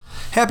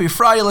Happy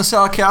Friday,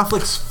 LaSalle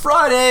Catholics.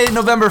 Friday,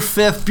 November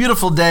 5th.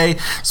 Beautiful day.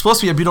 Supposed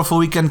to be a beautiful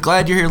weekend.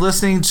 Glad you're here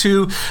listening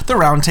to the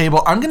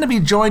Roundtable. I'm going to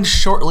be joined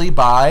shortly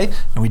by,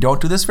 and we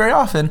don't do this very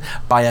often,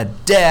 by a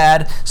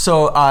dad.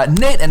 So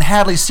Nate and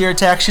Hadley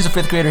Sirtak, she's a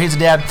 5th grader, he's a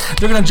dad.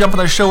 They're going to jump on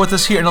their show with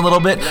us here in a little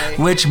bit,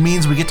 which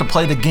means we get to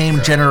play the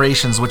game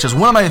Generations, which is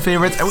one of my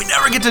favorites, and we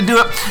never get to do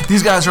it.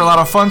 These guys are a lot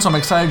of fun, so I'm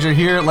excited you're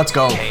here. Let's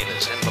go.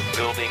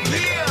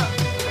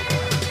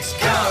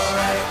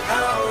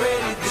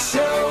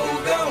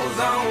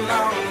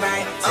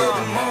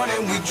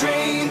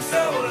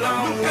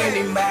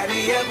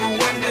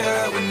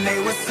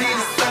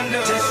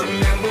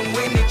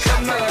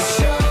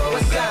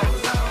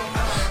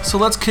 So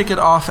let's kick it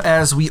off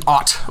as we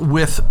ought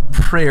with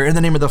prayer. In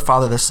the name of the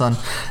Father, the Son,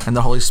 and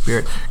the Holy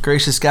Spirit.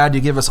 Gracious God, you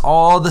give us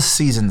all the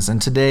seasons,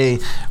 and today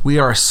we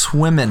are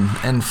swimming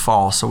in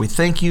fall. So we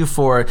thank you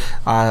for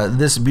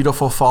this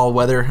beautiful fall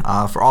weather,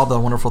 for all the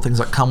wonderful things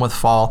that come with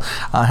fall.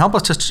 Help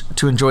us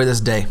to enjoy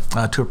this day,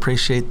 to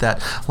appreciate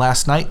that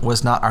last night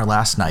was not our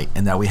last night,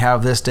 and that we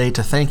have this day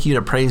to thank you,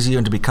 to praise you,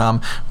 and to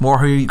become more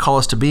who you call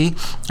us to be,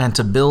 and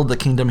to build the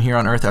kingdom here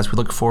on earth as we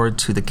look forward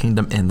to the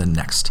kingdom in the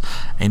next.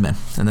 Amen.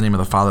 In the name of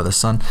the Father, the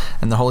Son,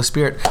 and the Holy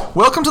Spirit.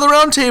 Welcome to the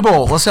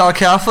Roundtable, LaSalle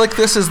Catholic.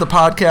 This is the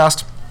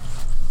podcast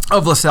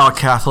of LaSalle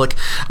Catholic,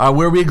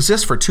 where we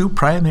exist for two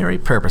primary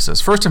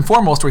purposes. First and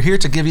foremost, we're here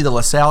to give you the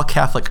LaSalle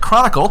Catholic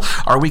Chronicle,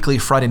 our weekly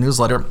Friday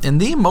newsletter, in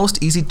the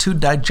most easy to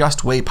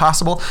digest way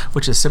possible,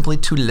 which is simply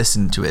to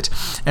listen to it.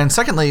 And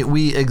secondly,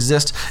 we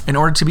exist in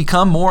order to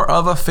become more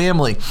of a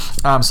family,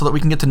 so that we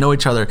can get to know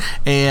each other.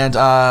 And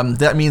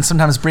that means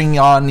sometimes bringing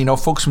on,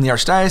 folks from the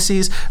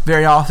Archdiocese.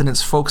 Very often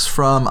it's folks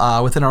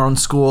from within our own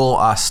school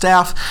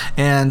staff.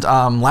 And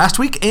last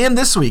week and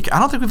this week, I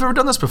don't think we've ever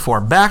done this before,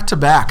 back to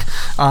back.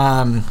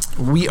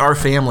 We are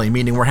family,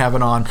 meaning we're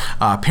having on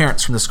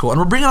parents from the school. And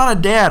we're bringing on a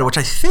dad, which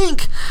I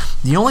think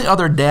the only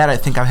other dad I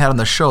think I've had on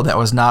the show that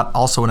was not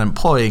also an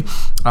employee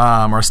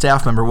or a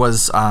staff member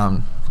was...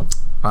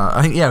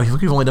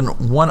 we've only done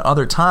one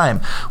other time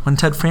when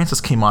Ted Francis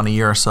came on a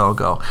year or so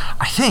ago.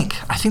 I think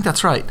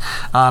that's right.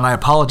 And I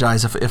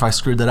apologize if I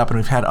screwed that up and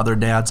we've had other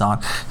dads on.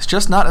 It's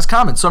just not as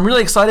common. So I'm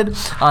really excited.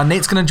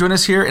 Nate's going to join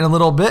us here in a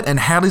little bit, and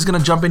Hadley's going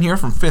to jump in here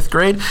from 5th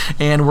grade,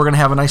 and we're going to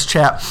have a nice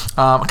chat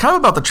kind of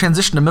about the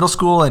transition to middle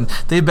school, and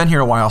they've been here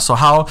a while, so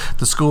how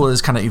the school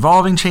is kind of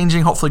evolving,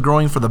 changing, hopefully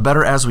growing for the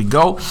better as we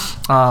go,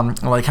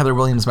 like Heather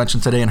Williams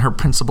mentioned today in her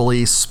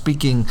Principally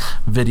Speaking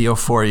video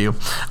for you.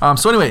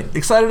 So anyway,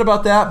 excited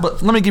about that.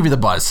 But let me give you the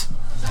buzz.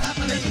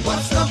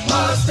 What's the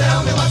buzz?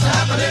 Tell me what's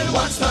happening.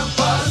 What's the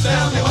buzz?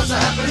 Tell me what's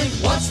happening.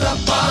 What's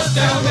the buzz?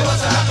 Tell me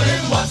what's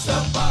happening. What's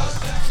the buzz?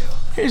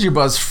 Here's your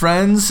buzz,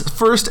 friends.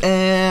 First,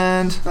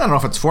 and I don't know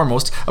if it's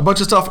foremost, a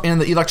bunch of stuff in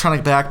the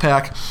electronic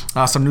backpack,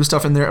 some new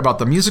stuff in there about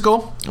the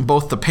musical,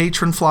 both the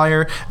patron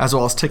flyer as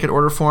well as ticket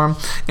order form,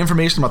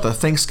 information about the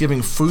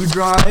Thanksgiving food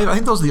drive. I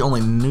think those are the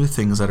only new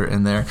things that are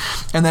in there.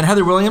 And then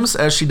Heather Williams,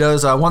 as she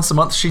does once a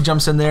month, she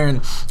jumps in there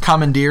and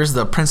commandeers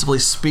the Principally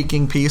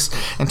Speaking piece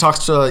and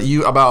talks to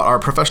you about our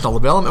professional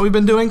development we've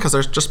been doing, because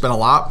there's just been a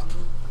lot.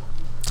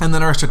 And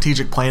then our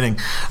strategic planning.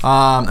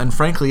 And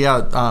frankly,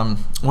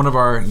 one of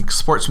our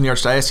sports from the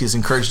Archdiocese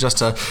encouraged us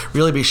to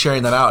really be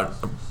sharing that out,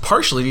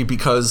 partially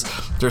because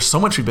there's so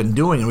much we've been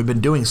doing, and we've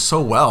been doing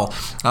so well,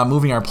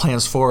 moving our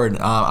plans forward.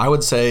 I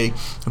would say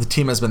the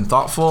team has been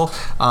thoughtful,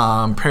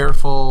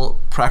 prayerful,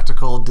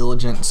 practical,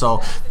 diligent.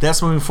 So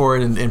that's moving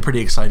forward in pretty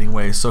exciting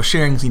ways. So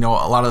sharing, a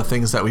lot of the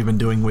things that we've been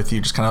doing with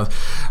you, just kind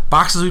of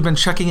boxes we've been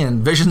checking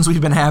and visions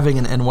we've been having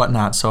and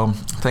whatnot. So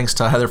thanks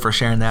to Heather for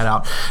sharing that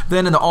out.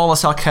 Then in the All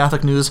LaSalle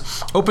Catholic news,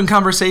 Open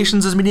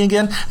Conversations is meeting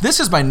again. This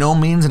is by no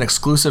means an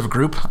exclusive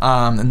group,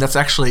 and that's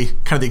actually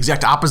kind of the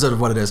exact opposite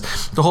of what it is.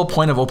 The whole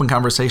point of Open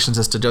Conversations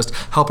is to just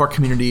help our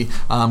community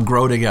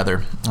grow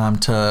together,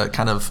 to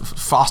kind of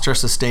foster,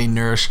 sustain,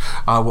 nourish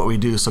what we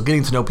do. So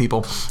getting to know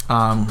people,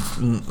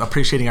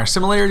 appreciating our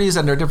similarities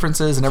and our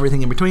differences and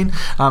everything in between.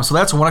 So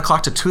that's 1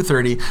 o'clock to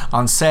 2:30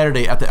 on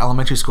Saturday at the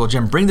elementary school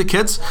gym. Bring the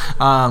kids.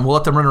 We'll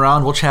let them run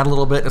around. We'll chat a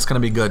little bit. It's going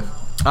to be good.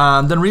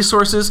 Then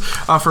resources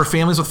for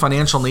families with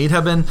financial need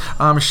have been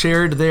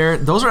shared there.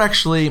 Those are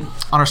actually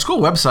on our school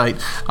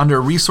website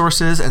under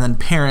resources, and then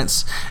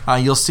parents.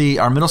 You'll see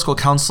our middle school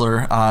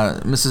counselor,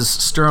 Mrs.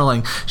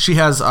 Sterling. She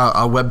has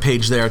a web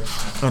page there,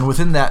 and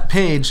within that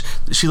page,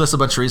 she lists a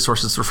bunch of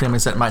resources for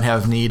families that might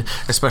have need,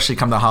 especially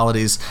come the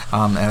holidays,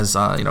 as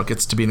it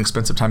gets to be an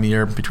expensive time of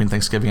year between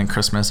Thanksgiving and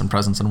Christmas and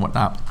presents and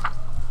whatnot.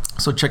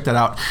 So check that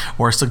out,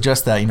 or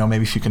suggest that,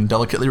 maybe if you can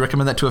delicately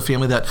recommend that to a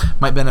family that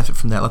might benefit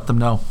from that, let them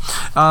know.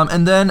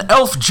 And then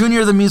Elf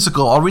Junior the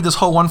Musical. I'll read this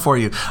whole one for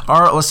you.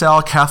 Our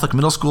LaSalle Catholic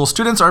Middle School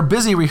students are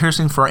busy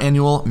rehearsing for our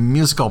annual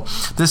musical.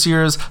 This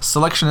year's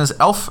selection is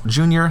Elf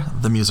Junior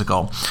the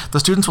Musical. The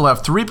students will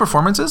have 3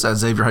 performances at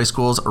Xavier High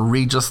School's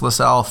Regis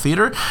LaSalle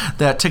Theater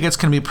that tickets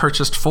can be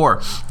purchased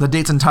for. The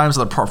dates and times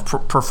of the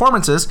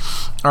performances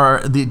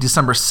are the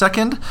December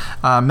 2nd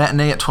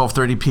matinee at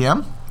 12:30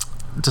 p.m.,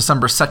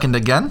 December 2nd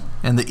again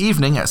in the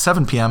evening at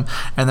 7 p.m.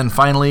 And then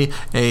finally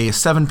a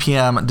 7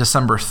 p.m.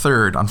 December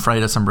 3rd, on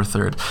Friday, December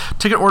 3rd.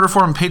 Ticket order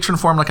form, patron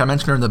form, like I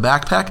mentioned, are in the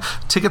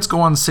backpack. Tickets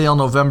go on sale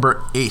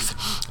November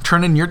 8th.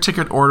 Turn in your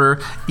ticket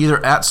order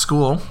either at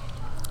school,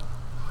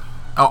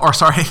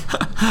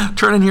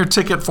 turn in your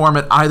ticket form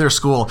at either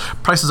school.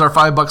 Prices are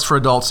 $5 for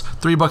adults,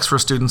 $3 for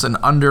students, and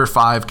under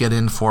 5 get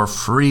in for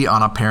free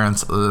on a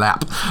parent's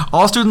lap.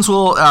 All students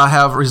will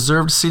have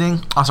reserved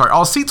seating.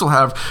 All seats will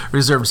have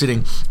reserved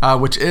seating,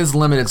 which is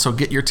limited, so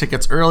get your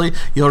tickets early.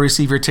 You'll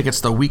receive your tickets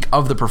the week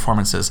of the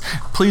performances.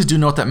 Please do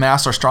note that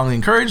masks are strongly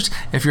encouraged.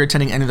 If you're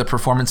attending any of the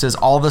performances,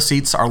 all the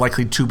seats are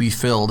likely to be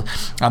filled.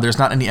 There's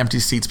not any empty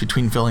seats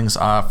between fillings,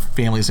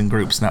 families and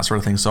groups and that sort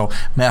of thing, so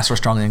masks are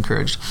strongly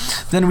encouraged.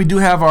 Then we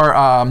do have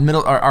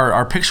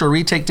our picture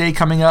retake day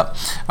coming up,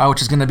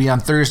 which is going to be on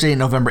Thursday,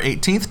 November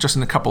 18th, just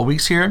in a couple of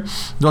weeks here.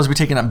 Those will be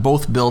taken at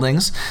both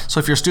buildings. So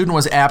if your student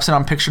was absent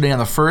on picture day on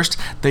the 1st,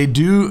 they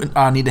do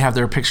need to have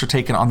their picture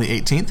taken on the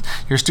 18th.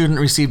 Your student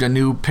received a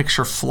new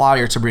picture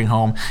flyer to bring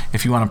home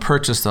if you want to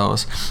purchase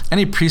those.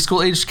 Any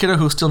preschool aged kiddo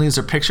who still needs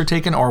their picture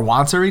taken or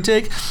wants a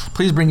retake,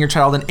 please bring your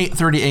child at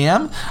 8:30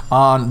 a.m.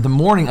 on the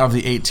morning of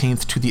the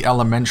 18th to the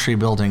elementary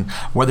building,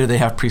 whether they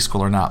have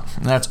preschool or not.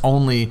 And that's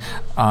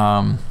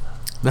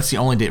the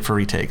only date for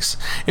retakes.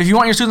 If you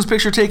want your student's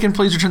picture taken,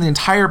 please return the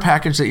entire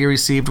package that you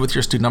received with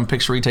your student on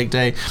picture retake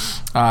day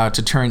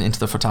to turn into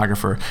the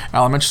photographer.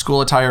 Elementary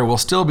school attire will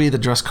still be the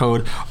dress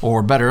code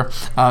or better,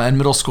 and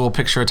middle school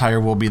picture attire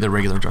will be the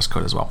regular dress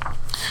code as well.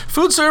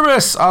 Food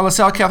service.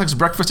 LaSalle Catholic's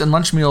breakfast and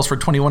lunch meals for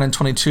 21 and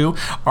 22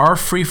 are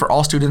free for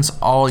all students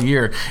all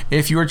year.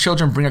 If your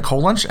children bring a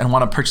cold lunch and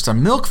want to purchase a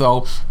milk,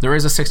 though, there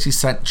is a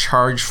 60-cent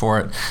charge for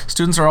it.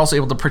 Students are also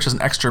able to purchase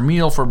an extra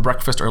meal for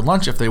breakfast or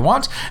lunch if they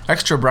want.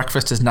 Extra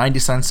breakfast is 90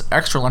 cents.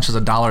 Extra lunch is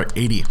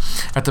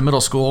 $1.80. At the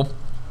middle school,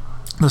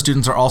 the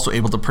students are also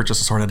able to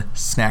purchase assorted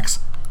snacks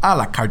a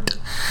la carte.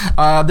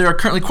 There are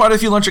currently quite a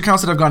few lunch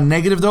accounts that have gone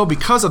negative, though,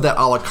 because of that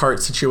a la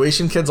carte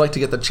situation. Kids like to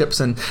get the chips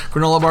and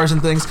granola bars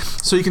and things.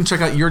 So you can check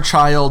out your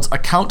child's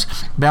account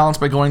balance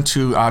by going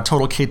to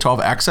Total K-12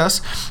 Access.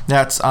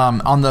 That's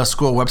on the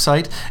school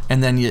website.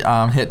 And then you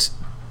hit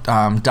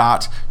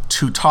dot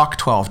to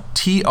talk12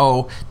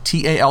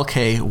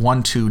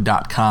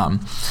 TOTALK12.com.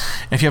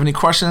 If you have any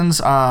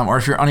questions or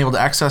if you're unable to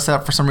access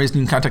that for some reason,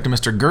 you can contact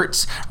Mr.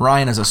 Gertz.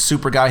 Ryan is a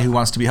super guy who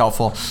wants to be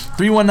helpful.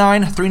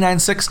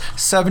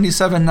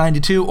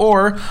 319-396-7792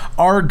 or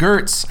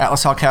rgertz at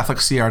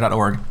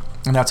lasallecatholicCR.org.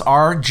 And that's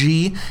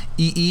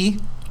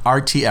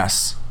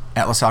RGEERTS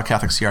at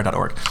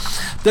lasallecatholicCR.org.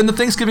 Then the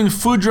Thanksgiving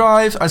food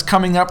drive is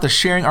coming up, the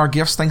Sharing Our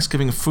Gifts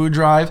Thanksgiving food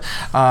drive.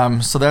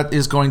 So that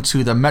is going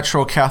to the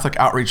Metro Catholic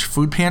Outreach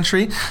Food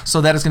Pantry. So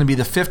that is going to be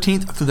the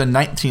 15th through the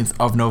 19th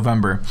of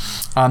November.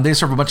 They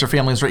serve a bunch of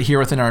families right here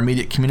within our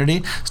immediate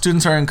community.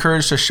 Students are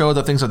encouraged to show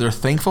the things that they're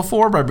thankful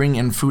for by bringing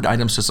in food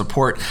items to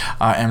support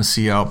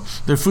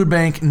MCO. Their food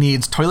bank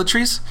needs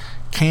toiletries,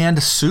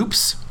 canned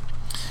soups,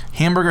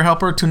 hamburger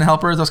helper, tuna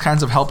helper, those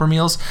kinds of helper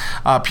meals,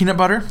 peanut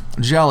butter,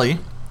 jelly,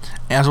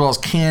 as well as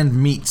canned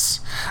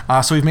meats.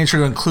 So we've made sure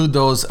to include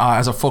those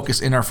as a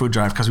focus in our food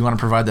drive because we want to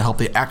provide the help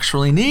they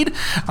actually need.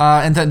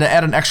 And then to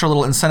add an extra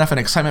little incentive and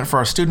excitement for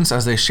our students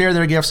as they share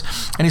their gifts,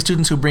 any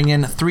students who bring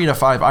in 3 to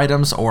 5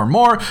 items or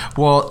more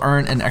will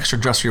earn an extra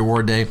Dress Your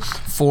Award Day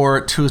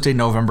for Tuesday,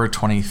 November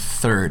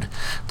 23rd.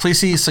 Please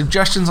see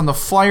suggestions on the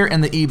flyer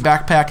and the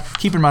e-backpack.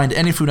 Keep in mind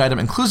any food item,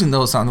 including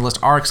those on the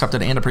list, are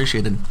accepted and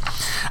appreciated.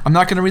 I'm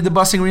not going to read the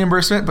busing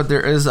reimbursement, but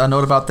there is a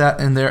note about that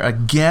in there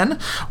again.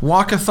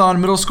 Walkathon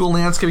Middle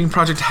School Landscaping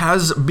Project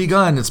has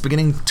begun. It's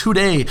beginning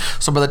today,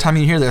 so by the time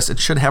you hear this, it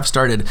should have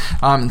started.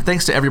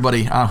 Thanks to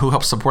everybody who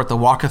helped support the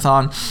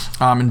walkathon,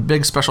 and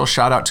big special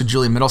shout out to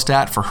Julie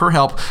Middlestat for her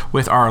help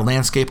with our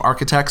landscape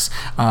architects,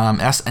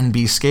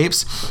 SNB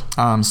Scapes.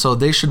 So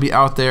they should be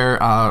out there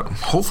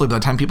hopefully by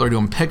the time people are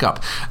doing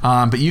pickup.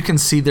 But you can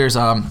see there's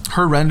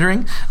her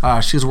rendering.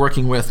 She's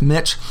working with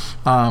Mitch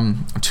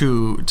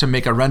to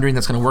make a rendering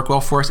that's going to work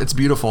well for us. It's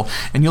beautiful,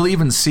 and you'll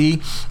even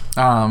see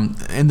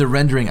in the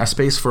rendering a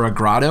space for a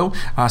grotto.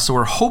 So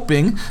we're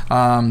hoping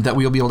that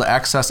we'll be able to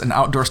access an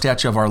outdoor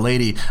statue of Our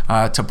Lady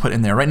to put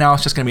in there. Right now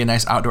it's just going to be a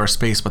nice outdoor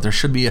space, but there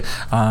should be it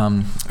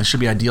should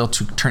be ideal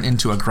to turn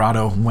into a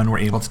grotto when we're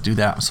able to do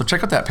that. So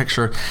check out that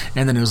picture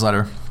in the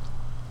newsletter.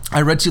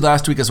 I read to you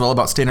last week as well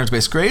about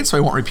standards-based grades, so I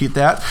won't repeat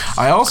that.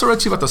 I also read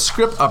to you about the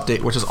script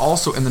update, which is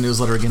also in the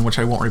newsletter again, which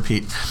I won't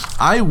repeat.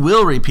 I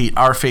will repeat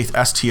Our Faith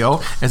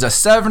STO is a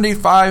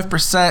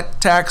 75%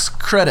 tax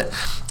credit.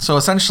 So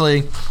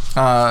essentially,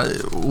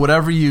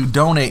 whatever you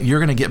donate, you're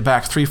going to get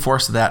back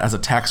 3/4 of that as a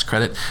tax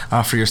credit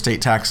for your state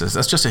taxes.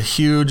 That's just a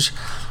huge,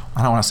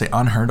 I don't want to say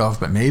unheard of,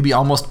 but maybe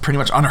almost pretty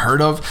much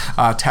unheard of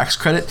tax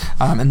credit,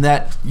 and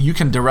that you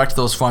can direct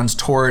those funds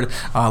toward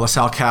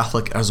LaSalle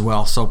Catholic as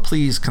well. So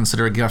please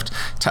consider a gift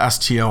to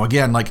STO.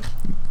 Again, like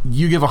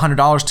you give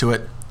 $100 to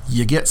it,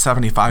 you get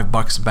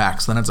 $75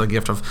 back. So then it's a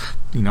gift of,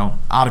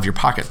 out of your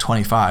pocket,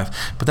 $25.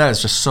 But that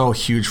is just so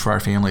huge for our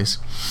families.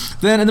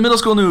 Then in the middle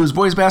school news,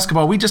 boys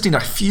basketball, we just need a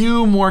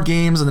few more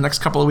games in the next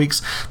couple of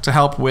weeks to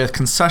help with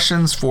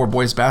concessions for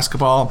boys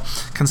basketball.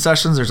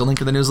 Concessions, there's a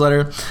link in the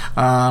newsletter.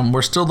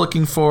 We're still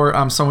looking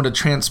for someone to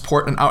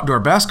transport an outdoor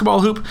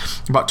basketball hoop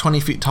about 20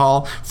 feet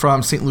tall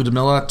from St.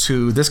 Ludmilla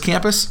to this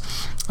campus.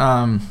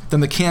 Then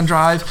the can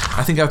drive,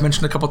 I think I've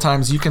mentioned a couple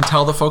times, you can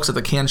tell the folks at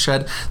the can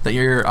shed that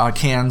your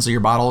cans or your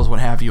bottles, what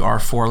have you, are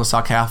for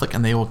LaSalle Catholic,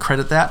 and they will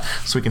credit that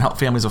so we can help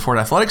families afford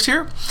athletics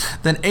here.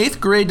 Then 8th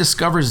grade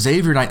Discover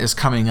Xavier Night is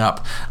coming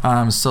up.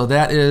 So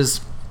that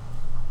is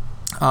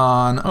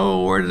on,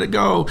 where did it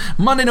go?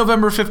 Monday,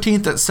 November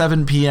 15th at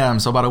 7 p.m.,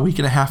 so about a week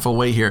and a half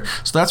away here.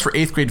 So that's for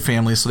 8th grade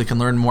families so they can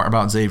learn more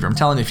about Xavier. I'm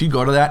telling you, if you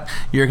go to that,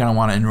 you're going to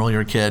want to enroll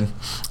your kid.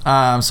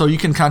 So you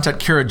can contact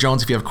Kara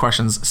Jones if you have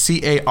questions,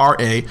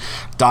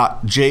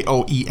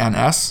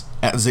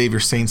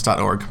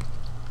 CARA.JOENS@xaviersaints.org.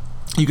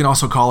 You can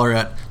also call her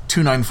at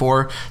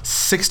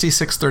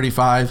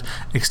 294-6635,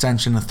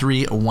 extension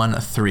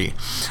 313.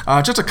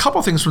 Just a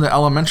couple things from the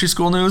elementary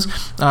school news.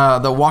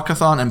 The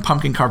walkathon and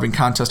pumpkin carving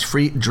contest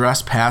free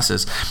dress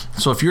passes.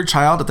 So if your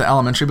child at the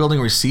elementary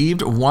building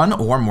received one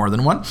or more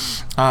than one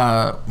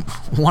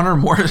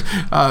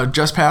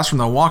dress pass from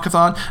the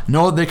walkathon,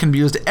 know that they can be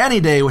used any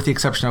day with the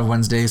exception of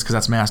Wednesdays, because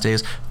that's Mass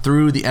days,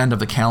 through the end of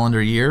the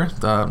calendar year.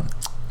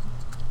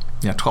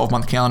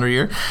 12-month calendar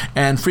year.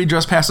 And free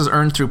dress passes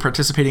earned through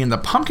participating in the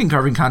pumpkin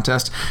carving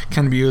contest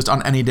can be used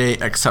on any day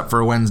except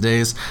for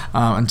Wednesdays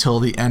until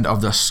the end of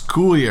the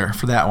school year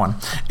for that one.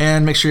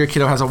 And make sure your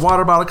kiddo has a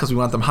water bottle because we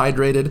want them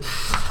hydrated.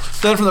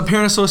 Then from the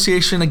Parent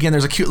Association, again,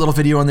 there's a cute little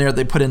video in there that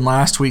they put in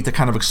last week to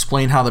kind of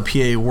explain how the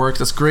PA works.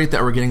 It's great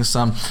that we're getting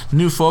some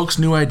new folks,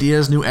 new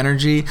ideas, new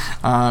energy.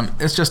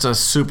 It's just a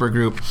super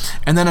group.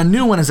 And then a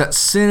new one is that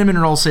cinnamon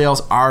roll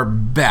sales are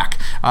back.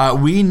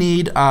 We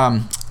need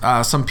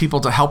some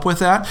people to help with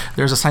that.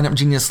 There's a Sign Up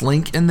Genius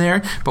link in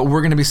there, but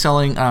we're going to be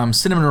selling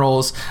cinnamon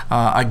rolls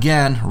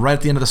again right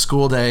at the end of the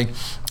school day,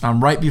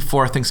 right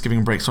before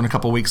Thanksgiving break. So in a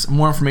couple of weeks,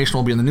 more information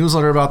will be in the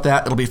newsletter about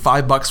that. It'll be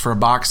 $5 for a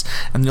box,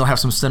 and you'll have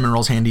some cinnamon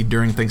rolls handy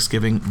during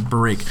Thanksgiving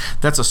break.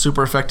 That's a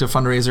super effective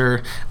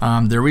fundraiser.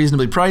 They're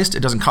reasonably priced. It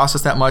doesn't cost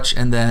us that much,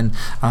 and then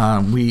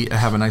we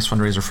have a nice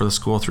fundraiser for the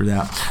school through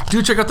that.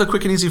 Do check out the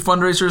Quick and Easy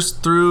fundraisers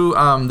through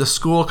the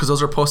school because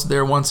those are posted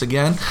there once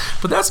again.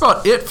 But that's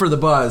about it for the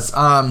buzz.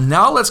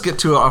 Now let's get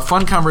to a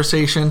fun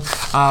conversation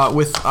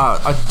with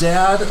a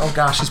dad. Oh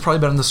gosh, he's probably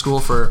been in the school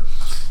for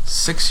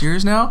 6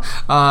 years now.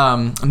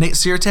 Nate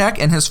Sirtak,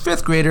 and his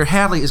 5th grader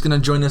Hadley is going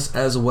to join us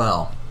as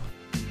well.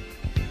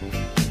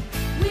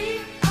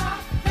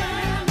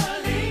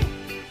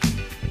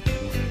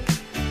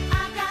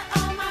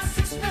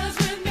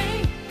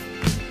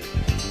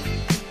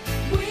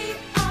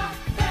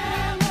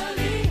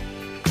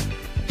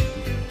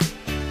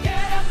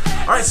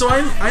 All right, so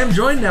I am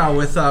joined now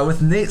with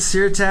Nate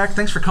Sirtak.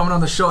 Thanks for coming on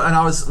the show. And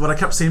what I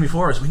kept saying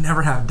before is we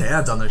never have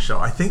dads on this show.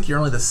 I think you're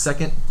only the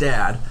second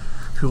dad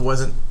who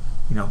wasn't,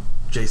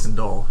 Jason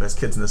Dole, who has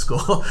kids in the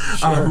school,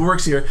 Sure. Who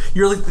works here.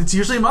 It's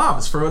usually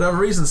moms for whatever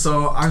reason.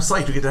 So I'm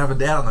psyched we get to have a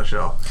dad on the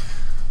show.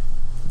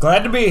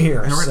 Glad to be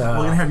here. And we're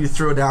going to have you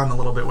throw down a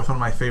little bit with one of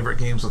my favorite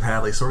games with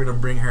Hadley. So we're going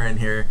to bring her in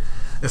here.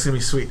 It's going to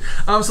be sweet.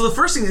 So the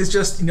first thing is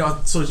just,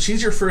 so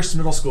she's your first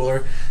middle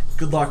schooler.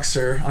 Good luck,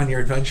 sir, on your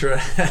adventure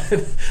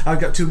ahead. I've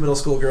got 2 middle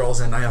school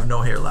girls and I have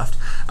no hair left.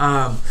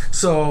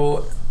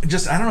 So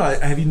just, I don't know,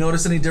 have you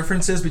noticed any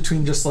differences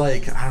between just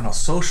like, I don't know,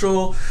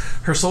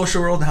 her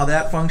social world and how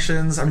that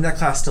functions? I mean, that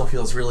class still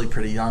feels really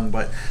pretty young,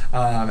 but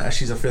as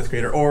she's a 5th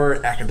grader,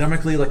 or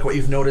academically, like what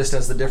you've noticed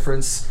as the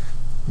difference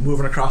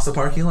moving across the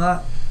parking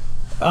lot?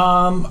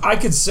 I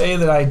could say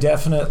that I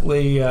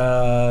definitely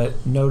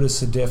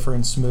notice a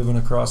difference moving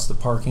across the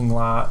parking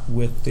lot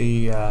with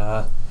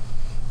the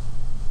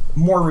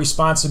more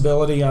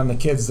responsibility on the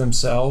kids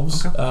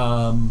themselves,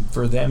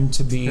 for them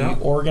to be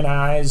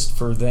organized,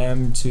 for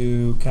them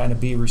to kind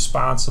of be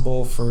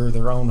responsible for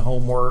their own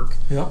homework,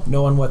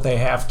 knowing what they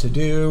have to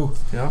do.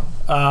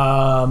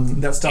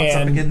 That stops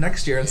up again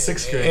next year in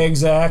 6th grade.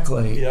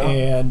 Exactly.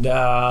 And,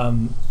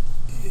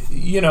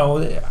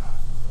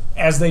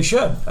 as they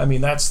should. I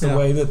mean, that's the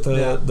way that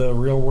the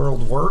real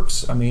world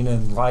works. I mean,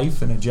 in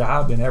life and a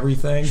job and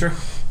everything. Sure.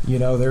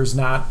 There's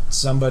not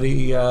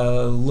somebody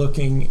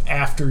looking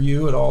after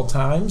you at all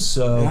times.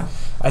 So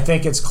I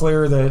think it's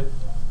clear that,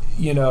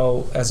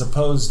 as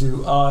opposed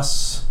to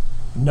us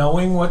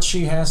knowing what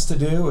she has to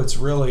do, it's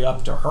really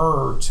up to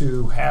her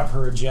to have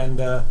her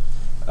agenda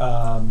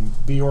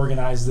be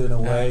organized in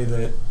a way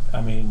that,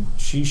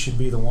 she should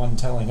be the one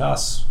telling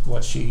us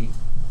what she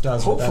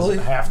does or doesn't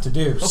have to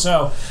do.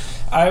 So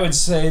I would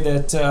say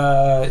that,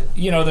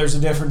 there's a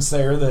difference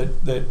there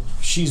that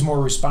she's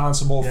more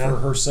responsible for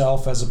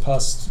herself as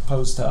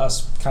opposed to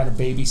us kind of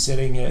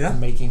babysitting it and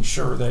making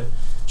sure that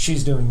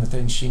she's doing the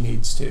things she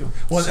needs to.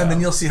 Well, and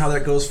then you'll see how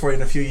that goes for you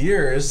in a few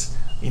years,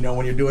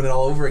 when you're doing it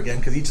all over again.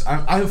 Because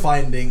I'm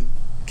finding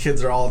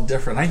kids are all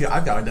different.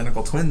 I've got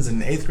identical twins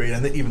in 8th grade,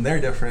 and even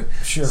they're different.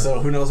 Sure. So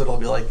who knows what it'll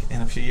be like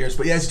in a few years.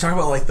 But yeah, as you talk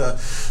about like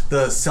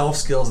the self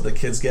skills that the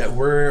kids get,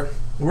 we're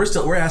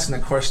asking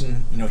the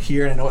question,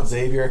 here, and I know at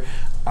Xavier,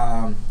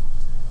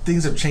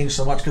 things have changed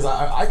so much because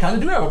I kind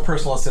of do have a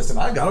personal assistant.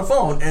 I've got a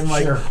phone, and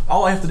like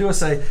all I have to do is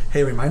say,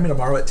 hey, remind me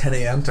tomorrow at 10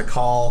 a.m. to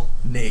call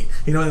Nate.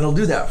 And it'll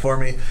do that for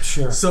me.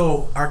 Sure.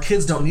 So our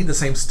kids don't need the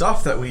same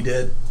stuff that we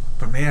did,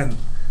 but man,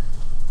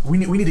 we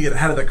need to get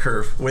ahead of the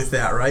curve with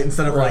that, right?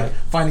 Instead of like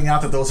finding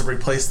out that those have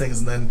replaced things,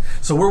 and then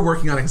so we're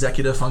working on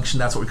executive function.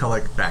 That's what we call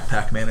like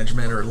backpack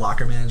management or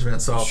locker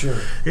management. So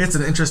it's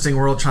an interesting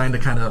world trying to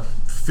kind of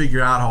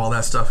figure out how all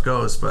that stuff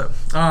goes. But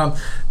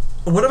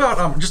what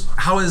about just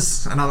how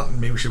is, and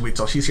maybe we should wait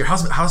till she's here.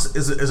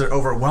 Is it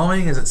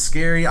overwhelming? Is it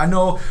scary? I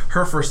know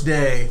her first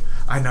day,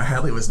 I know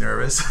Hadley was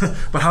nervous,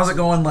 but how's it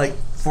going like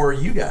for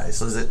you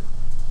guys? Is it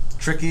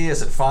tricky?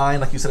 Is it fine?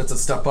 Like you said, it's a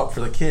step up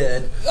for the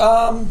kid.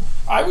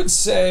 I would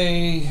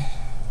say,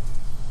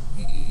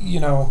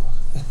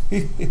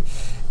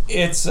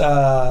 it's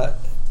not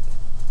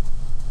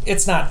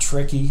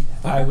tricky.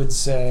 Okay. I would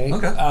say.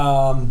 Okay.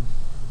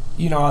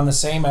 On the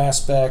same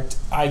aspect,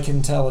 I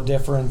can tell a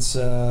difference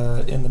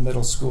in the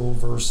middle school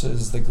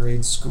versus the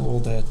grade school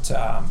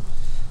that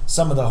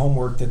some of the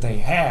homework that they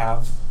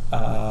have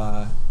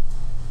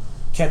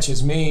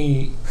catches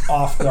me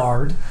off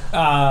guard.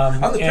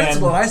 I'm the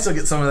principal, and I still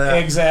get some of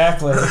that.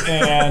 Exactly,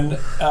 and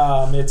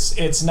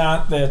it's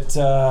not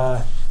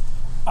that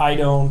I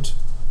don't,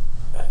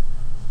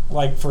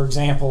 like, for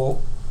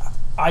example,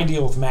 I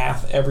deal with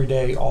math every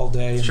day, all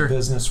day in the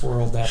business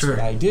world. That's what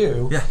I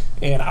do. Yeah.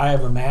 And I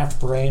have a math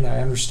brain.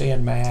 I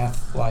understand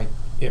math, like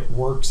it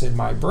works in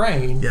my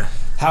brain. Yeah.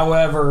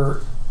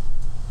 However,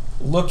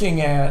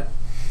 looking at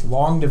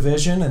long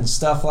division and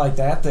stuff like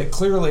that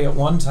clearly at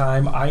one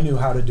time I knew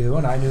how to do,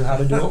 and I knew how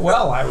to do it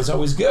well. I was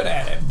always good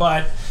at it.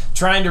 But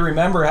trying to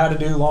remember how to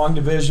do long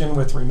division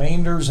with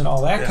remainders and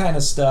all that kind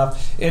of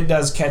stuff, it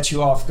does catch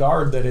you off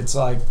guard that it's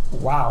like,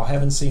 wow,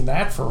 haven't seen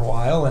that for a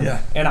while,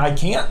 and I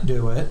can't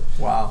do it.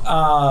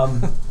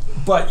 Wow.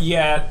 But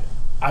yet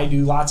I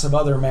do lots of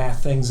other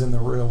math things in the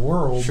real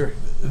world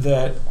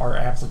that are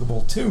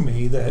applicable to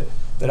me that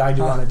I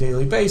do on a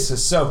daily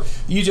basis. So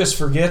you just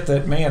forget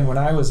that, man, when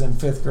I was in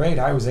 5th grade,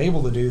 I was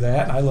able to do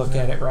that, and I look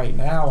at it right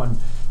now, and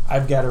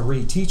I've got to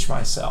reteach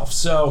myself.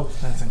 So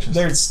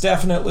there's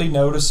definitely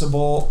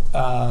noticeable,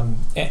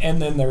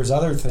 and then there's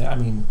other things. I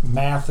mean,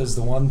 math is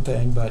the one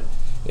thing, but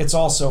it's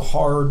also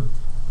hard.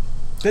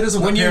 That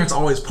isn't what parents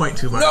always point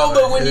to. No,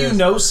 but when you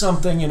know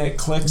something and it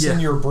clicks in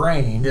your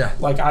brain,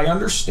 like I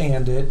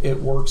understand it,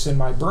 it works in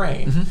my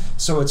brain. Mm-hmm.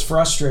 So it's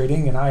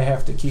frustrating, and I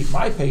have to keep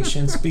my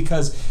patience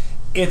because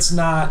it's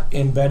not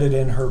embedded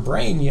in her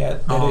brain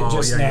yet that it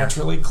just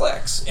naturally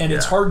clicks. And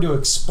it's hard to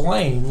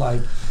explain.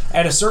 Like,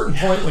 at a certain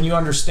point when you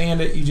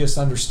understand it, you just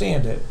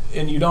understand it.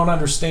 And you don't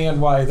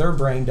understand why their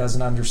brain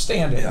doesn't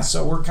understand it. Yeah. And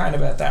so we're kind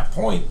of at that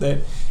point that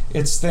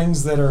it's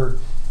things that are,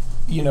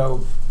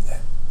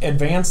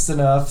 advanced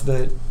enough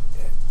that,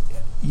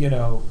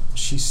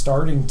 she's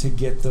starting to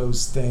get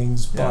those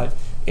things, but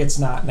it's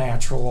not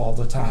natural all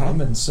the time.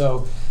 Mm-hmm. And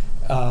so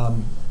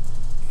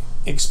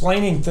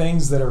explaining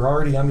things that are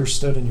already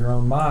understood in your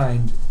own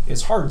mind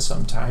is hard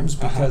sometimes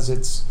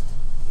because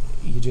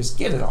you just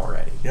get it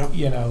already.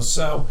 Yep.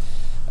 So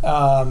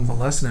the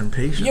lesson in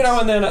patience.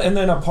 And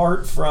then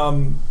apart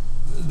from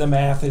the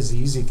math is the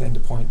easy thing to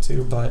point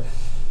to, but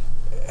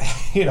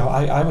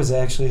I was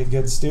actually a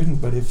good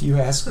student, but if you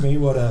ask me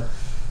what a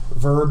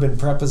verb and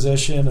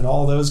preposition and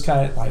all those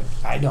kind of, like,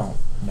 I don't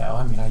know.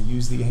 I mean, I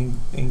use the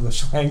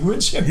English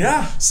language and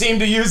seem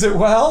to use it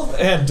well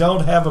and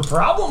don't have a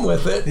problem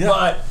with it. Yeah.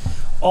 But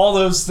all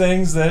those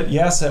things that,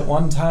 yes, at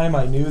one time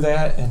I knew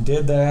that and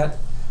did that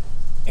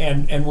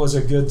and was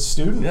a good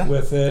student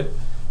with it,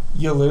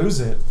 you lose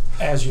it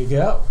as you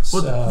go.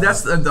 Well, so,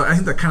 that's I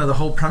think the kind of the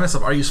whole premise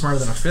of Are You Smarter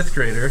Than a Fifth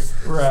Grader?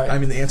 Right. I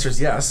mean, the answer is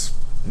yes.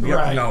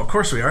 Right. No, of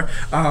course we are.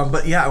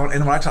 But yeah,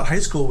 and when I taught high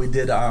school, we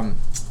did.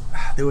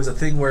 There was a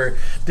thing where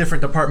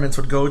different departments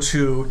would go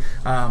to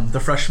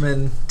the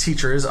freshman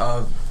teachers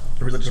of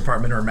the religion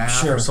department or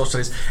math or social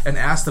studies and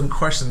ask them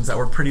questions that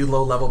were pretty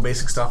low-level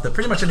basic stuff that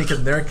pretty much any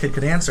kid, their kid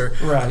could answer.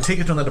 Right. Take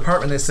it to the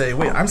department and they say,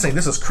 wait, I'm saying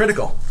this is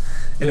critical.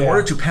 In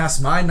order to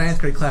pass my 9th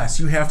grade class,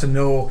 you have to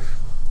know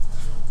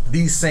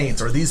these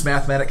saints or these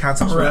mathematic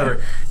concepts or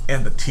whatever.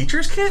 And the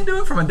teachers can't do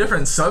it from a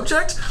different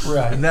subject.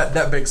 Right. And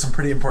that begs some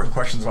pretty important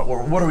questions about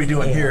what are we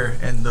doing here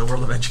in the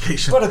world of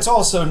education. But it's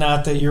also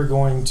not that you're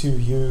going to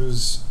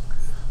use...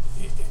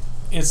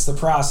 It's the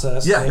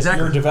process. Yeah,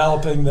 exactly. You're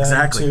developing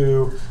them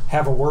to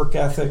have a work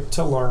ethic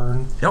to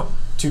learn. Yep.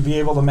 To be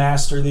able to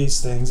master these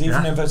things,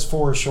 even if it's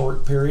for a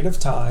short period of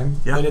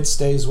time, that it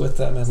stays with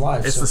them in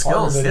life. It's so the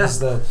skills. Part of it is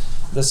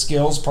the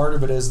skills, part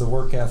of it is the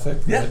work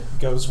ethic that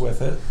goes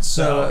with it.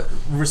 So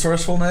the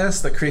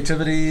resourcefulness, the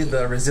creativity,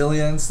 the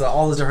resilience,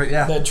 all those different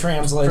that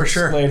translates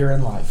later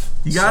in life.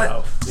 You got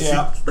it.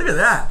 Yeah. See, look at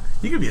that.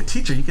 You could be a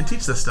teacher. You can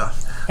teach this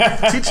stuff.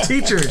 Teach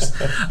teachers.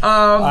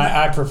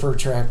 I prefer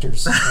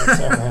tractors.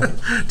 That's all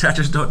right.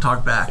 Tractors don't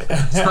talk back.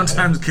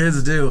 Sometimes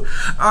kids do.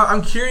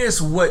 I'm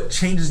curious what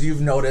changes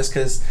you've noticed,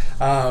 because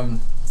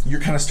you're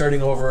kind of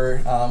starting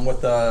over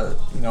with the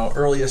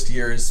earliest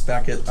years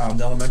back at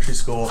the elementary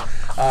school.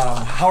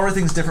 How are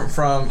things different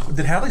from?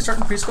 Did Hadley start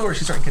in preschool, or did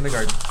she start in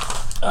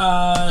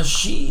kindergarten?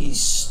 She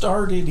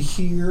started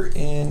here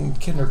in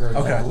kindergarten,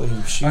 Okay. I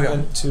believe. She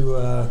went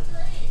to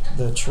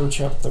the church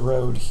up the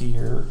road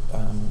here.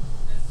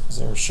 Is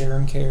there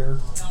Sharon Care?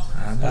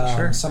 I'm not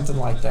sure. Something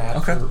like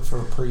that for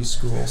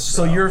preschool.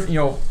 So you're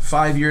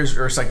 5 years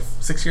or it's like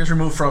 6 years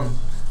removed from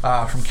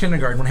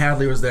kindergarten when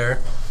Hadley was there.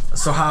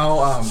 So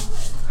how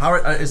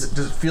does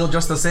it feel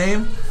just the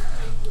same?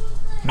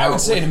 I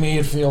would say to me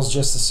it feels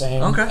just the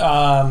same. Okay.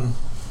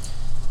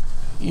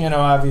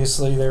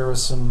 Obviously there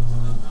was some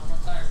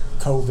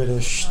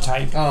COVID-ish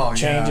type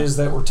changes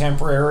that were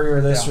temporary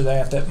or this or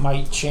that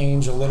might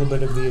change a little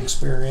bit of the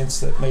experience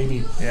that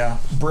maybe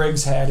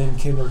Briggs had in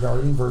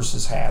kindergarten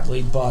versus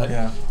Hadley.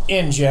 But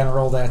in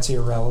general, that's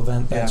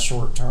irrelevant. That's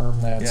short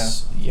term.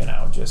 That's,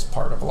 just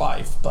part of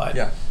life. But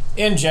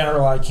in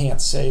general, I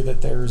can't say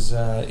that there's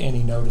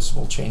any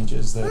noticeable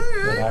changes that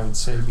I would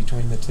say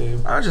between the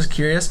two. I was just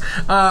curious.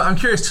 I'm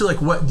curious too,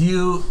 like what do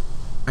you,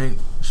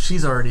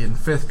 she's already in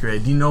 5th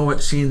grade. Do you know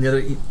what she and the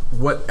other,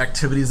 what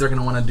activities they're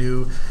going to want to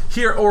do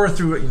here or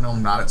through,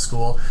 not at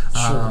school,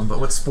 but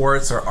what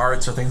sports or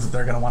arts or things that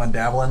they're going to want to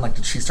dabble in? Like,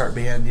 did she start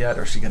band yet,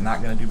 or is she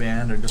not going to do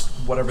band, or just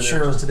whatever they're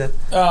interested in?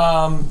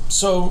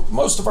 So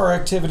most of our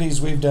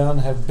activities we've done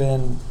have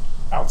been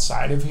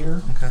outside of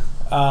here. Okay.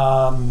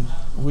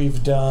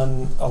 We've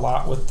done a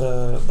lot with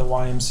the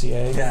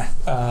YMCA. Yeah.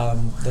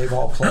 They've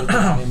all played the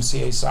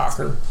YMCA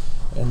soccer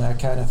and that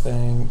kind of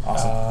thing.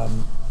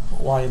 Awesome.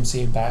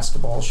 YMCA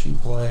basketball she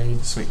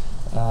played. Sweet.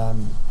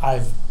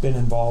 I've been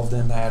involved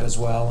in that as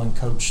well and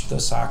coached the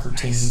soccer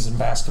teams and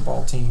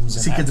basketball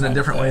teams. See kids in a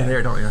different way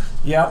there, don't you?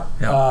 Yep.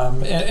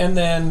 And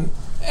then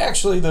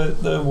actually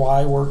the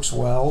Y works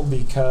well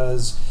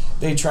because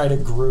they try to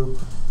group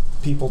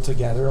people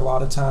together a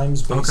lot of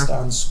times based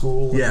on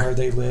school and where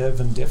they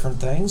live and different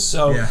things.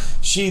 So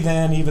she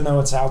then, even though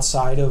it's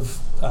outside of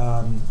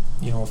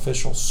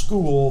official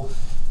school,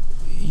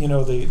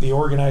 the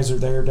organizer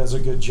there does a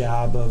good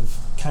job of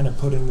kind of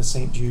putting the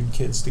St. Jude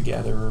kids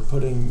together or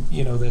putting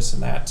this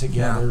and that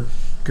together,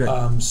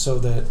 so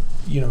that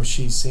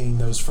she's seeing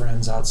those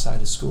friends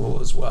outside of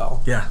school as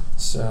well. Yeah.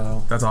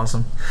 So that's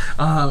awesome.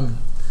 I'm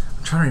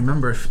trying to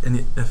remember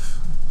if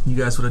you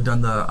guys would have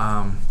done the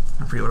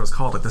I forget what it was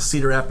called, like the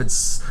Cedar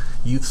Rapids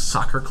Youth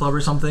Soccer Club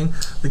or something.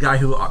 The guy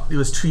who it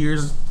was 2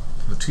 years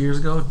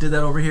ago did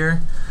that over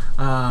here.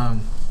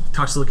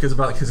 Talks to little kids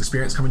about like his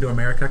experience coming to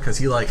America, because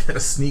he like had to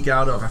sneak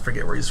out of, I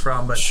forget where he's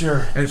from, but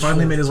and he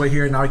finally made his way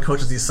here, and now he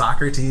coaches these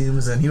soccer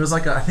teams, and he was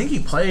like I think he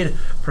played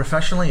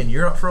professionally in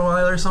Europe for a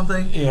while or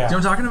something. Yeah. Do you know what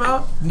I'm talking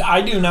about? I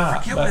do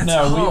not. But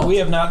no, we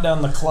have not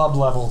done the club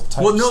level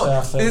type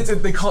stuff.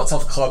 They call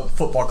itself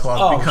football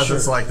club because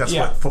it's like that's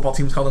what football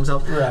teams call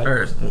themselves. Right.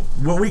 Or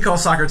what we call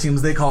soccer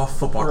teams, they call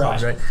football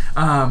clubs, right?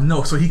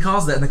 No, so he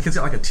calls that, and the kids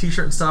got like a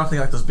T-shirt and stuff. They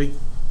got like those big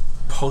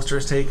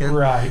posters taken.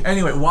 Right.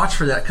 Anyway, watch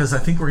for that, because I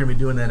think we're going to be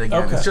doing that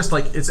again. Okay. It's just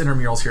like it's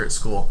intramurals here at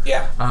school.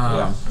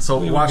 Yeah. So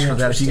watch for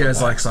that if you guys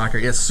like soccer.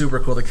 It's super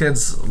cool. The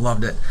kids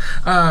loved it.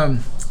 I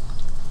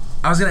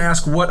was going to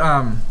ask what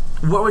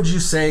would you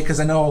say,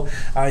 because I know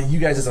you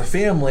guys as a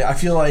family, I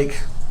feel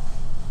like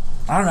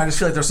I just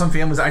feel like there's some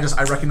families I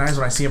recognize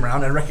when I see them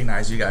around. I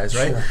recognize you guys,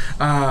 right? Sure.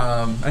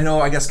 I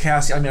know. I guess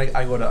Cassie.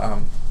 I go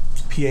to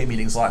PA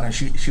meetings a lot, and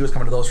she was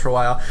coming to those for a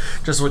while.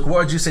 Just like, what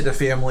would you say to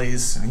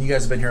families? And you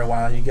guys have been here a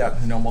while. You got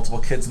multiple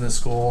kids in this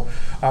school,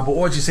 but what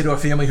would you say to a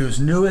family who's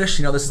newish?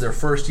 This is their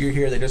first year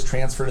here. They just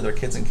transferred to their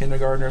kids in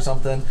kindergarten or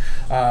something,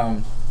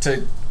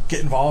 to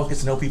get involved, get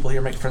to know people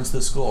here, make friends to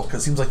the school.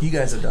 Because it seems like you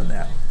guys have done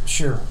that.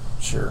 Sure.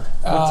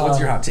 What's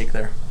your hot take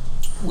there?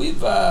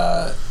 We've.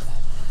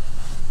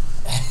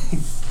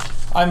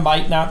 I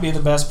might not be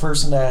the best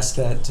person to ask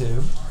that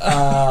to.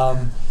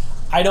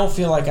 I don't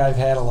feel like I've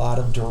had a lot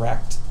of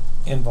direct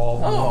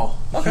involvement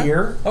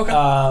here. Okay.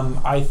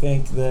 I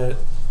think that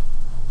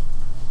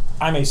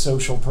I'm a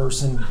social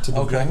person to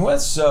begin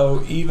with,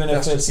 so even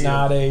if it's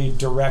not a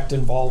direct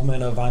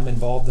involvement of I'm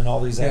involved in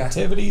all these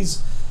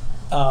activities,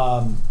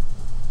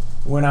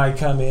 when I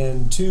come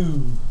in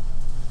to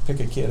pick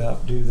a kid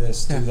up, do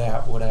this, do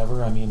that,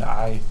 whatever,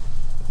 I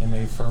am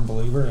a firm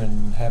believer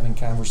in having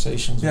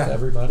conversations with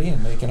everybody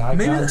and making eye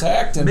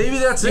contact. And maybe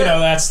that's it.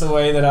 That's the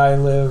way that I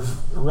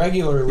live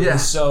regularly. Yeah.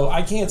 So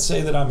I can't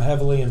say that I'm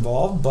heavily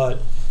involved,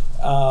 but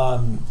I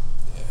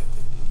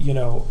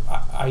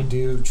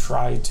do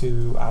try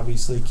to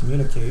obviously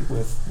communicate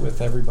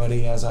with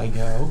everybody as I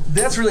go.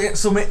 That's really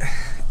so.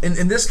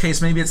 In this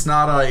case, maybe it's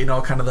not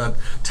kind of the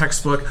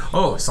textbook,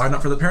 sign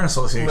up for the parent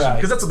association,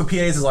 because that's what the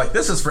PAs is like.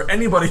 This is for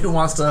anybody who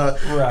wants to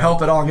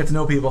help at all and get to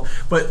know people.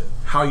 But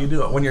how you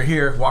do it, when you're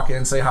here, walk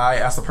in, say hi,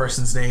 ask the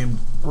person's name,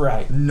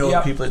 know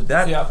the people.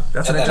 That's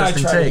an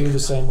interesting take. I try to do the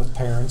same with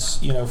parents,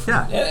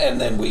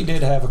 and then we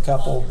did have a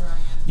couple,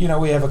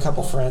 we have a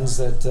couple friends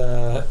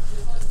that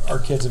our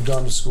kids have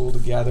gone to school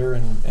together,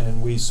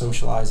 and we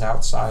socialize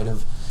outside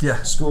of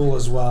school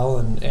as well,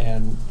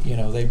 and you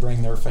know, they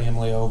bring their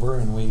family over,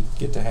 and we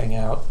get to hang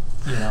out,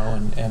 you know,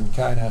 and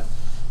kind of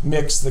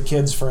mix the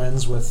kids'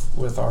 friends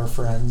with our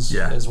friends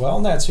as well,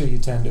 and that's who you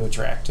tend to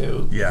attract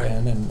to.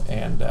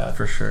 And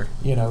for sure,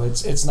 you know,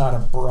 it's not a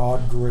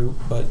broad group,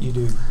 but you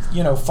do,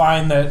 you know,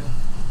 find that.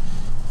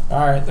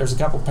 All right, there's a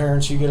couple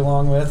parents you get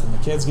along with, and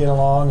the kids get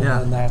along, and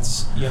then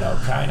that's, you know,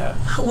 kind of.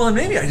 Well, and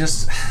maybe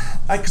because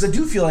I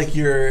do feel like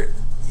your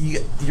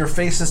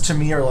faces to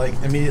me are like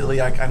immediately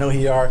like I know who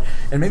you are,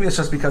 and maybe it's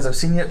just because I've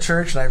seen you at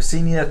church and I've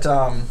seen you at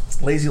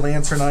Lazy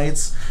Lancer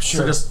nights.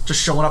 Sure. So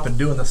just showing up and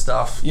doing this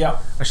stuff. Yeah.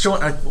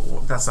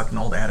 That's like an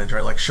old adage,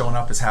 right? Like showing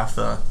up is half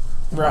the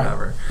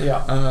whatever.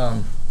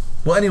 Yeah.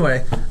 Well,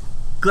 anyway.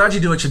 Glad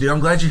you do what you do. I'm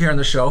glad you're here on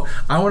the show.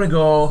 I want to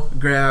go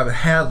grab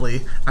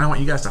Hadley. I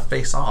want you guys to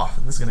face off.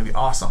 And this is going to be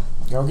awesome.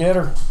 Go get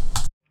her.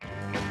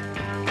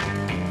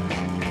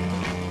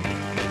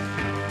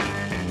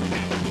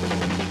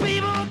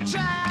 People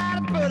try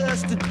to put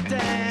us to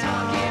down,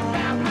 talking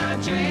about my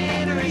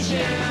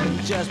generation,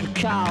 just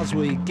because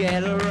we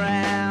get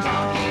around.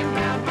 Talking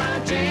about my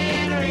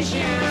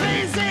generation,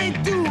 things they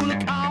do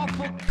look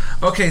awful.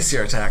 Okay,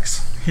 Sierra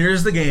Tax.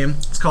 Here's the game.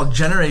 It's called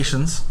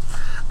Generations.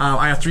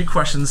 I have 3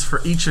 questions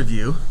for each of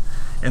you,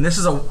 and this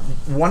is a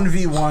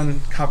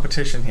 1v1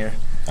 competition here.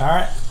 All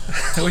right.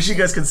 I wish you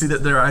guys could see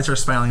that their eyes are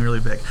smiling really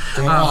big.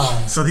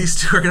 So these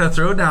 2 are going to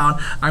throw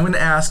down. I'm going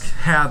to ask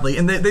Hadley,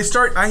 and they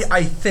start,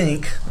 I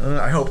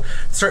hope,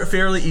 start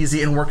fairly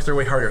easy and work their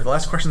way harder. The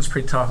last question is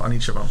pretty tough on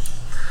each of them.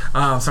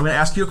 So I'm going to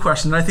ask you a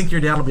question, and I think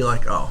your dad will be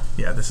like, oh,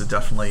 yeah, this is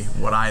definitely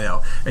what I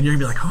know. And you're going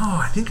to be like, oh,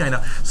 I think I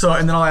know. So,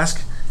 and then I'll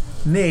ask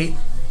Nate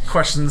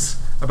questions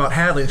about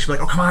Hadley, and she'll be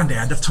like, oh, come on,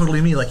 Dad, that's totally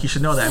me, like, you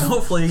should know that. And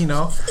hopefully, you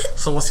know,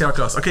 so we'll see how it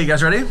goes. Okay, you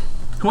guys ready?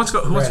 Who wants to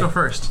go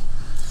first?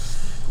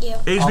 You.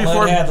 Age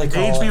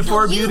I'll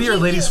before beauty or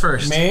ladies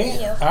first? Me?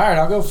 You. All right,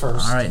 I'll go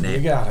first. All right,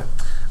 Nate. You got it.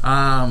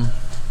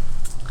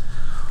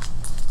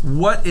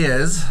 What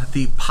is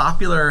the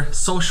popular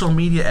social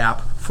media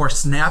app for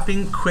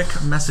snapping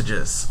quick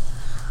messages?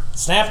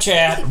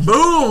 Snapchat.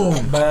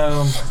 Boom!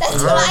 Boom.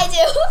 That's what I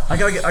do. I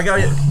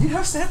gotta get. You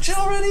have Snapchat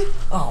already?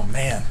 Oh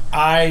man.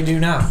 I do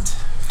not,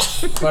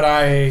 but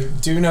I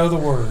do know the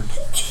word.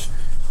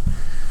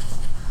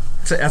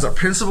 So as a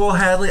principal,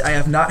 Hadley, I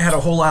have not had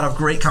a whole lot of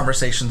great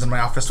conversations in my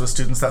office with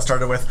students that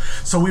started with,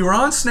 so we were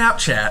on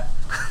Snapchat.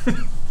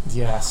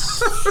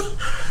 Yes.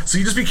 So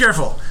you just be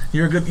careful.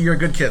 You're a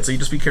good kid, so you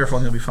just be careful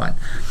and you'll be fine.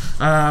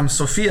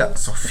 Sophia.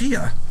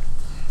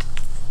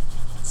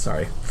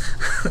 Sorry.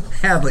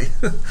 Hadley.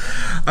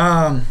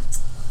 I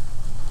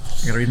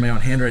gotta read my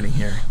own handwriting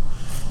here.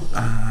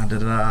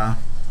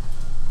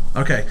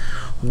 Okay.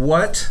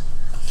 What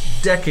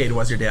decade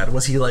was your dad?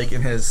 Was he like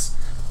in his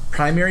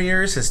primary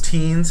years, his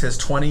teens, his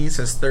 20s,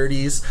 his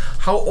 30s?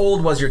 How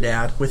old was your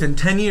dad within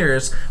 10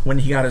 years when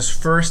he got his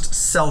first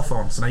cell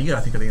phone? So now you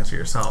gotta think of the answer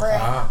yourself.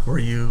 Were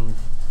you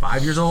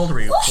 5 years old? Were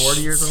you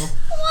 40 years old?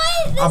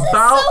 What? This is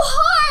so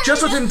hard.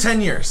 Just within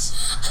 10 years.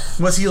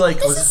 Was he like...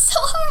 This is so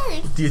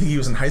hard. Do you think he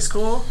was in high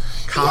school?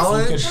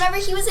 College? Whenever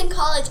he was in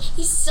college,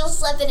 he still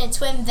slept in a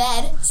twin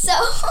bed. So...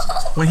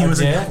 When he was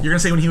in, did? you're going to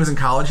say when he was in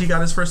college he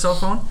got his first cell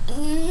phone?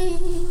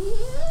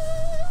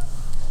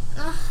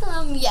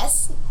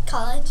 Yes,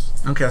 college.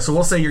 Okay, so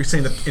we'll say you're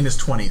saying that in his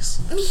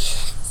 20s.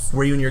 Yes.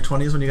 Were you in your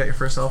 20s when you got your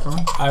first cell phone?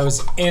 I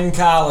was in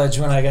college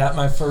when I got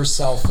my first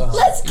cell phone.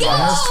 Let's go.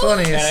 In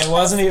his 20s. And it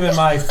wasn't even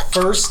my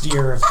first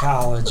year of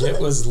college. It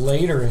was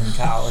later in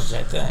college,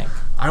 I think.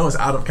 I was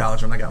out of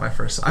college when I got my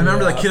first. I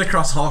remember that kid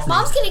across the hall from me.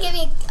 Mom's gonna give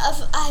me an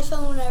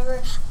iPhone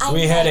whenever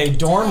We had a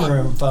dorm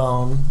room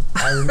phone.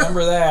 I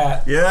remember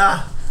that.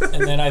 Yeah.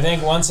 And then I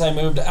think once I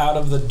moved out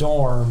of the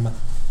dorm,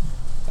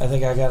 I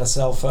think I got a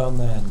cell phone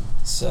then.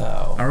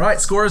 So. All right,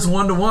 score is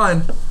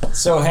 1-1.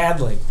 So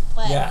Hadley.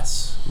 What?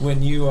 Yes.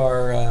 When you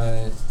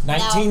are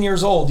 19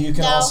 years old, you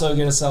can No. also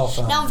get a cell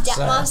phone. No,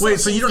 So- Mom's Wait,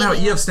 so you don't have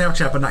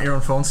Snapchat but not your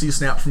own phone, so you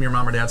snapped from your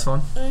mom or dad's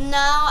phone? No,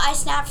 I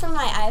snapped from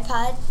my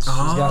iPod. She's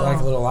got like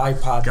a little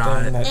iPod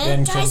Got thing it. that then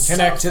And can guys, so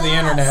connect to the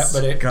internet, fast.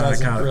 but it Got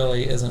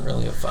it. isn't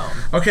really a phone.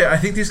 Okay, I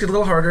think these get a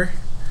little harder.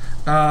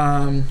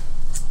 I'm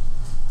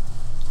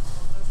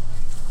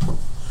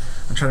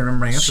trying to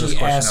remember my answer to this She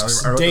question.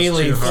 asks I wrote this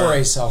daily too for hard.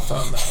 a cell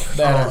phone, though.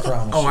 That I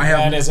promise. Oh, you. I have-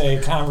 That is a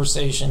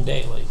conversation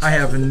daily. I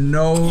have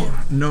no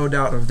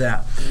doubt of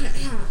that.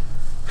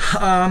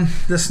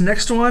 This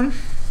next one,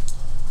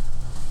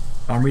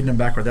 I'm reading them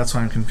backward. That's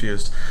why I'm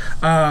confused.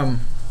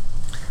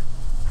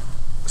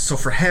 So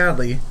for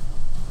Hadley,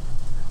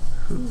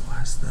 who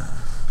was the?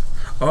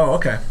 Oh,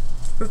 okay.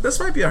 This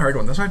might be a hard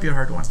one.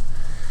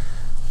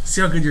 See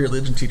how good your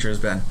religion teacher has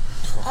been.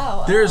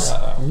 Oh. There's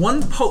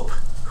one pope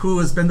who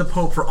has been the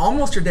pope for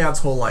almost your dad's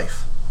whole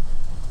life.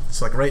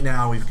 So like right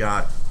now we've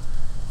got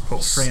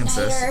Pope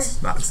Francis.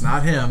 It's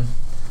not him.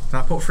 It's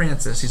not Pope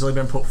Francis. He's only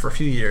been pope for a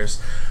few years.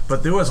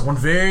 But there was one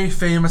very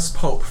famous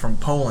pope from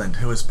Poland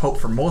who was pope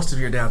for most of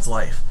your dad's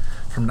life.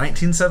 From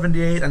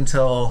 1978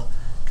 until,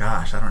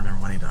 gosh, I don't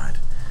remember when he died.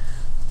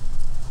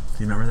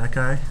 Do you remember that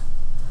guy?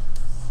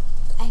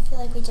 I feel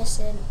like we just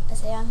did a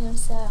say on him,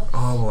 so.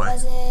 Oh boy.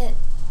 Was it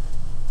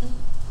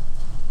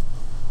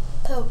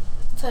Pope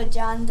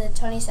John the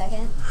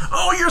 22nd?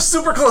 Oh, you're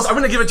super close. I'm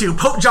gonna give it to you.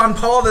 Pope John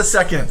Paul II. Dang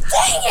it!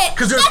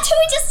 That's who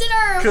we just did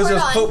our report Because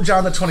there's on. Pope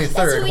John the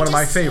 23rd, one of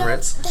my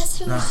favorites. That's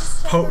who we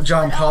just did our Pope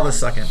John report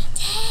Paul on. II.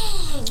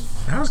 Dang.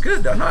 That was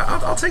good. No,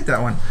 I'll take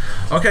that one.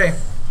 Okay,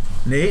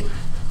 Nate,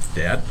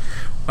 Dad.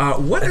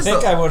 What I is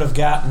think the? I would have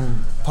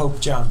gotten Pope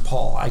John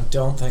Paul. I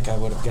don't think I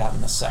would have gotten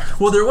the second.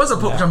 Well, there was a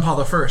Pope Yeah. John Paul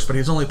I, but he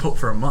was only Pope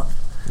for a month.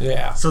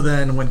 Yeah. So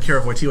then, when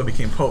Kara Wojtyła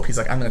became Pope, he's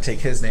like, I'm going to take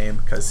his name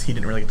because he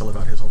didn't really get to live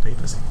out his whole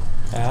papacy.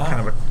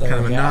 Kind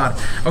of a nod.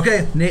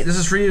 Okay, Nate, this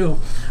is for you.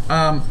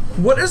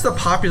 What is the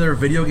popular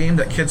video game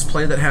that kids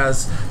play that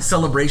has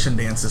celebration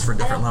dances for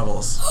different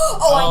levels?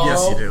 Oh, I know.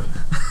 Yes, you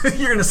do.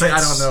 You're going to say, I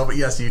don't know, but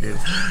yes, you do.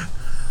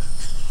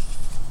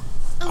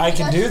 I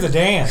can do the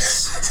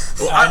dance.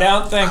 I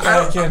don't think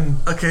I can.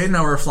 Okay,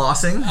 now we're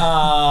flossing.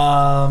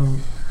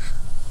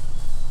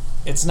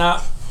 It's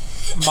not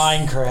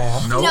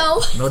Minecraft.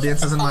 Nope. No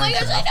dances in Oh my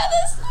Minecraft. gosh, I know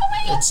this. Oh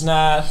my gosh. It's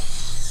not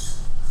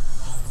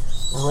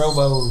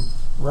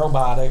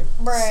robotic.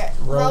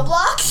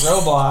 Roblox?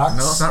 Roblox.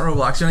 No, it's not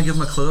Roblox. You want to give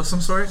them a clue of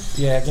some sort?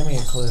 Yeah, give me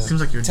a clue. Seems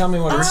like you're. Tell me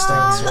what it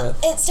starts with.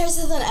 It starts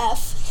with an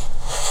F.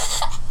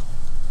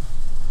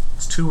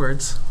 It's 2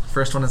 words.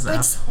 First one is an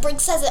F.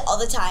 Briggs says it all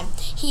the time.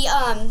 He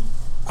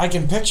I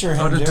can picture him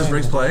Oh, does doing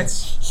Briggs the play?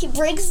 dance.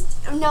 Briggs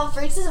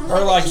doesn't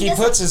play. Or like he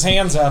doesn't- puts his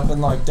hands up and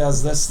like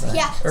does this thing.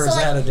 Yeah, Or so is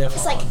like, that a different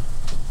it's like, one?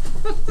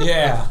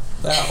 Yeah,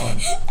 that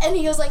one. and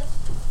he goes like,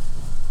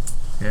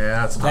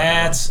 Yeah, that's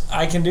not.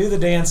 I can do the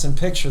dance and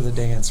picture the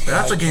dance. But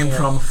That's I a game can't.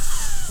 from.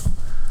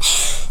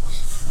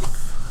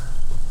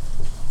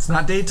 It's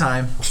not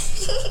daytime.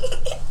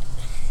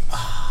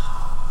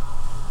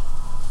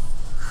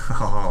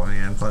 Oh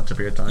man, it's not tip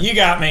of your tongue. You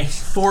got me.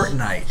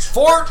 Fortnite.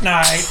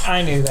 Fortnite.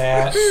 I knew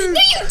that. no, you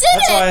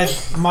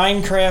That's didn't. why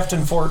Minecraft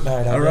and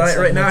Fortnite. All right,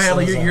 right now,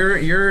 Hadley,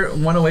 you're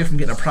one away from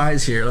getting a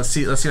prize here. Let's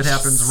see what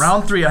happens.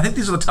 Round 3. I think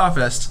these are the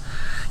toughest.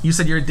 You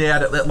said your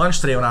dad at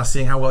lunch today when I was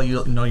seeing how well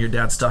you know your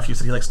dad's stuff. You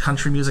said he likes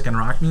country music and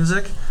rock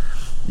music.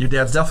 Your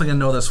dad's definitely gonna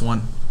know this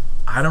one.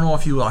 I don't know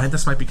if you will. I think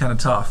this might be kind of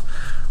tough.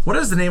 What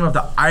is the name of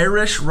the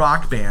Irish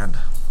rock band?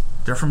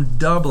 They're from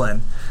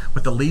Dublin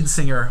with the lead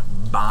singer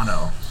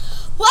Bono.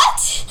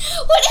 What?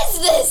 What is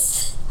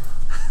this?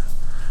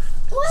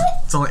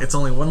 What? It's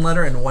only 1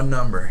 letter and 1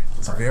 number.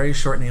 It's a very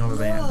short name of a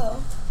band.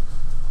 Whoa.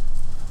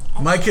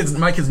 My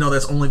kids know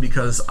this only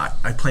because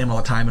I play them all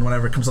the time, and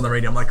whenever it comes on the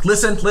radio, I'm like,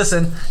 listen,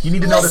 you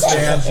need to know this Listen.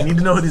 band. You need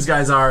to know who these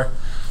guys are.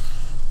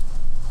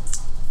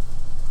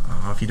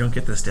 Oh, if you don't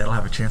get this, Dad will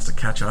have a chance to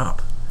catch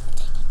up.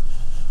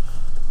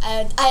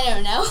 I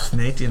don't know.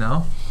 Nate, do you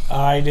know?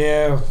 I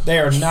do. They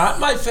are not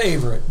my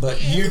favorite,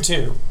 but you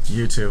too.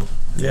 You too.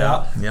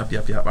 Yeah.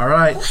 Yep. All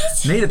right.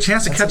 What? Nate, a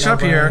chance to That's catch a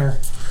up here.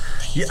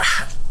 no-brainer. Yeah,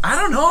 I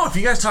don't know if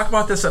you guys talk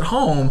about this at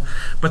home,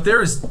 but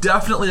there is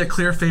definitely a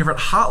clear favorite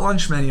hot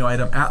lunch menu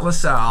item at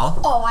LaSalle.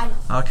 Oh, I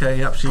know. Okay,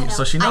 yep, I know.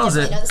 so she I knows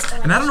definitely it. know this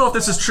story. And I don't know if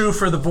this is true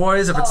for the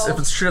boys, if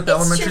it's true at the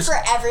elementary It's true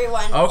school. for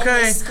everyone in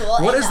Okay, this school.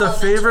 what and is the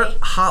elementary. favorite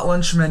hot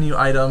lunch menu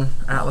item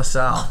at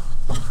LaSalle?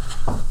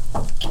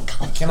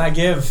 Can I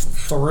give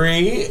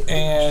 3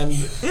 and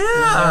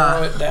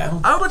narrow it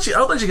down? I'll let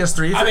you guess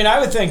 3. I mean, I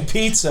would think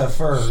pizza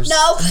first.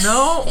 No.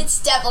 No.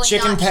 It's definitely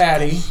Chicken not.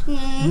 patty. No,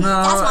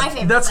 That's my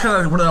favorite. That's though.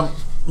 kind of one of the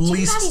patty's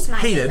least my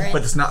hated, favorite.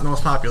 but it's not the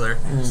most popular.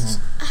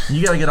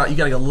 You gotta get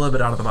a little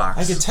bit out of the box.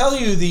 I could tell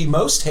you the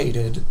most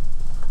hated.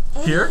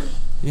 Here,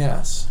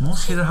 Yes.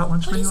 most hated hot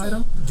lunch menu is it?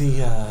 item.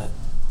 The,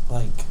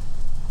 like,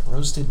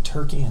 roasted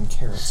turkey and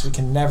carrots. We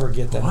can never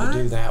get them What?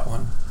 to do that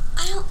one.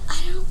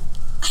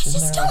 I Isn't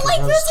just there don't a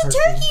like roast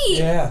roasted turkey.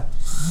 Yeah.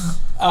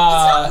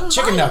 not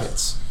Chicken mine.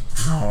 nuggets.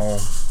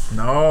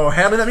 No,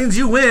 Hadley, that means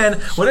you win.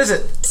 What is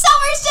it? Summer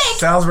steak.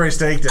 Salisbury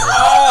steak dinner.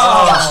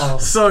 Oh!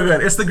 So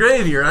good. It's the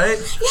gravy, right?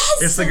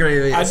 Yes. It's the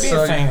gravy. I'd It's be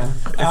so a fan.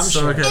 Good. I'm It's so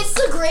sure. good. It's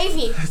the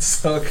gravy. It's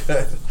so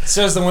good.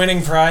 So is the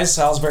winning prize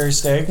Salisbury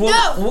steak?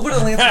 No. We'll go to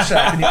the Lancer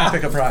shop and you can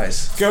pick a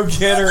prize. Go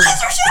get her.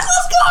 Let's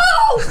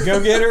go. Go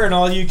get her and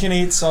all you can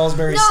eat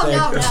Salisbury steak.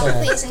 No,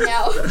 buffet. please,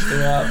 no.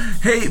 Yeah.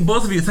 Hey,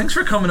 both of you, thanks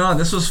for coming on.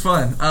 This was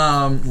fun.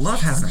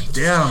 Love having a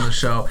dad on the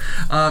show.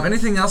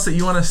 Anything else that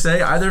you want to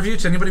say, either of you,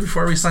 to anybody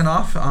before we sign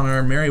off on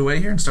our merry way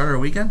here and start our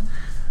weekend?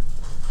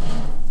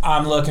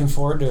 I'm looking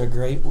forward to a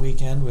great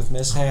weekend with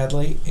Miss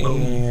Hadley,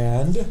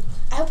 and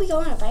I hope we go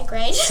on a bike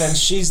ride. since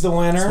she's the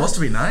winner, It's supposed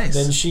to be nice.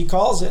 then she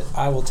calls it.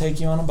 I will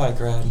take you on a bike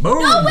ride. Boom!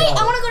 No, wait,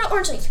 I want to go to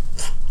Orange Leaf.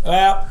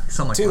 Well,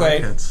 Sound like too my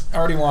late. kids.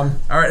 Already won.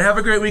 All right, have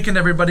a great weekend,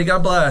 everybody.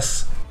 God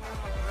bless.